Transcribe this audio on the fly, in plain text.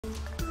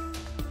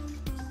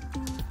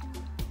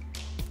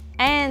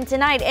And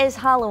tonight is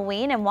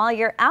Halloween, and while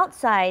you're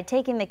outside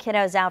taking the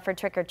kiddos out for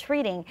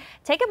trick-or-treating,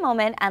 take a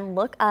moment and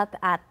look up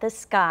at the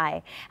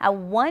sky.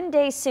 One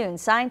day soon,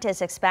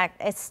 scientists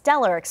expect a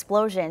stellar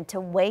explosion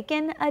to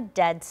waken a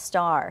dead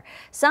star.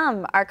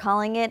 Some are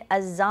calling it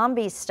a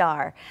zombie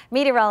star.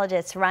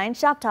 Meteorologist Ryan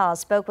Shoptaw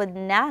spoke with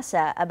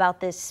NASA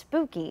about this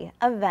spooky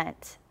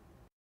event.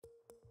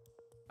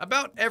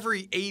 About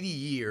every 80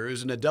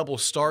 years in a double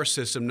star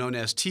system known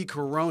as T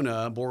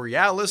Corona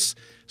Borealis,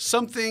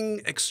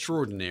 something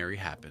extraordinary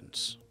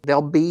happens.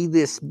 There'll be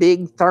this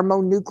big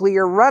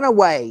thermonuclear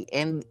runaway,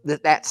 and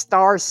that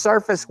star's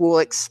surface will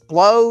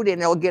explode,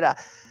 and it'll get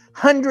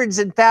hundreds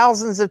and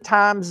thousands of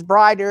times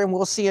brighter, and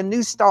we'll see a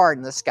new star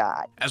in the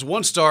sky. As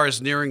one star is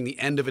nearing the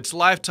end of its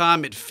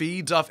lifetime, it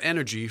feeds off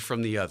energy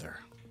from the other,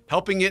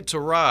 helping it to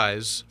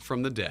rise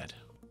from the dead.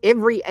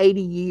 Every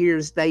 80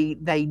 years, they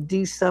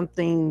do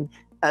something.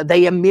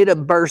 They emit a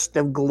burst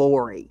of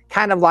glory,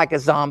 kind of like a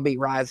zombie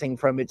rising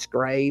from its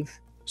grave.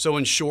 So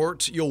in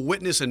short, you'll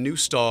witness a new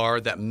star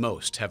that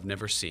most have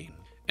never seen.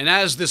 And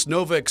as this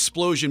nova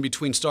explosion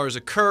between stars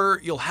occur,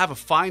 you'll have a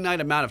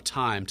finite amount of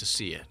time to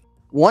see it.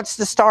 Once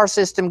the star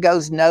system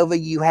goes nova,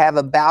 you have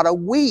about a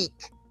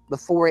week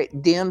before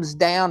it dims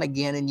down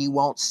again and you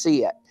won't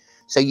see it.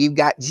 So you've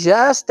got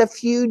just a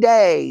few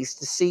days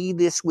to see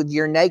this with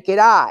your naked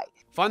eye.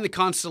 Find the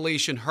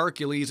constellation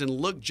Hercules and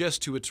look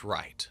just to its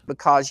right.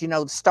 Because, you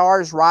know, the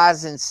stars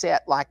rise and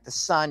set like the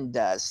sun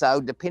does. So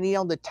depending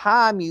on the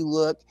time you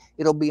look,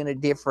 it'll be in a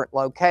different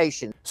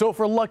location. So if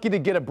we're lucky to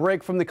get a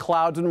break from the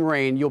clouds and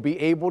rain, you'll be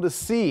able to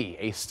see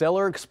a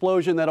stellar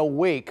explosion that'll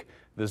wake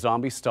the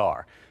zombie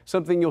star.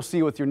 Something you'll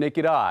see with your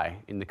naked eye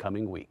in the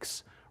coming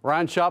weeks.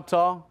 Ryan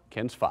Shoptaw,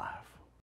 KENS 5.